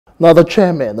Now, the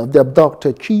chairman of the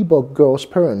Abducted Chibok Girls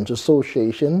Parents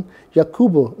Association,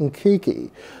 Yakubu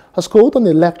Nkeki, has called on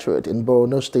the electorate in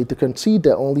Borno State to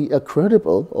consider only a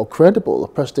credible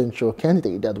presidential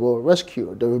candidate that will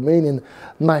rescue the remaining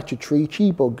 93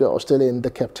 Chibok girls still in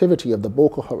the captivity of the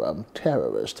Boko Haram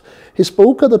terrorists. He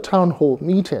spoke at the town hall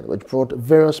meeting, which brought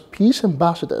various peace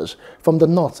ambassadors from the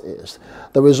northeast.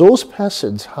 The resource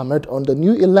persons hammered on the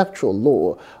new electoral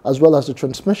law, as well as the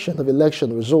transmission of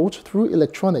election results through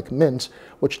electronic means,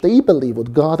 which they believe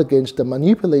would guard against the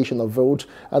manipulation of votes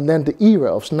and then the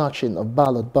era of snatching of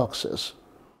ballot boxes.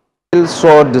 We feel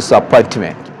so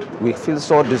disappointment. We feel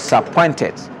so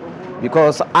disappointed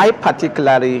because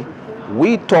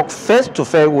we talked face to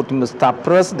face with Mr.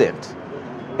 President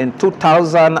in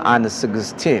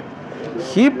 2016.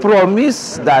 He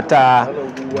promised that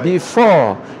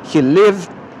before he left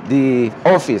the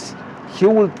office, he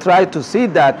will try to see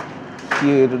that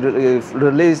he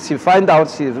find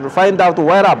out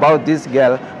where about this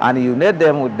girl and unite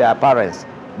them with their parents.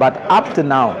 But up to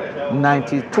now,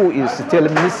 92 is still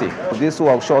missing. This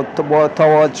workshop toward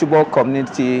Chibok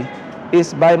community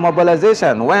is by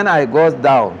mobilization. When I go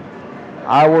down,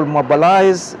 I will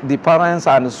mobilize the parents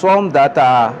and some that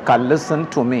can listen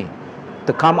to me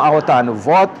to come out and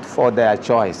vote for their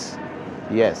choice.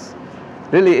 Yes,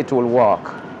 really it will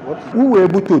work. We were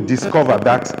able to discover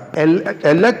that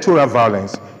electoral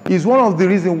violence is one of the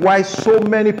reasons why so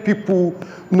many people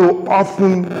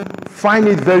often find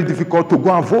it very difficult to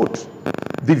go and vote.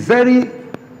 The very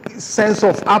sense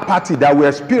of apathy that we're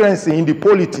experiencing in the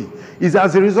polity is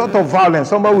as a result of violence.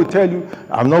 Somebody will tell you,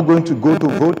 I'm not going to go to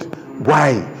vote.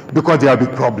 Why? Because there will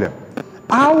be problem.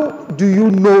 How do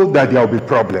you know that there will be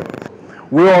problem?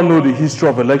 We all know the history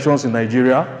of elections in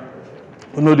Nigeria.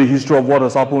 We know the history of what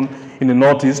has happened in the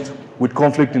Northeast with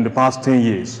conflict in the past 10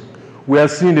 years. We are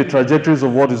seeing the trajectories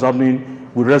of what is happening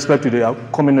with respect to the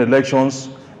upcoming elections.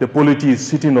 The polity is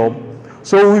sitting up.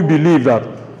 So we believe that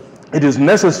it is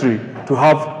necessary to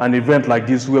have an event like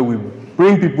this where we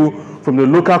bring people from the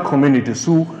local communities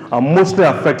who are mostly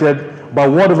affected by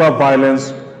whatever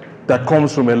violence that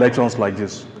comes from elections like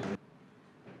this.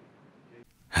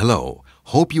 Hello,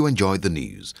 hope you enjoyed the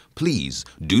news. Please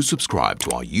do subscribe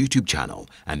to our YouTube channel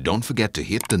and don't forget to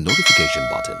hit the notification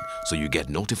button so you get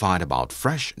notified about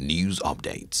fresh news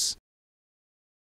updates.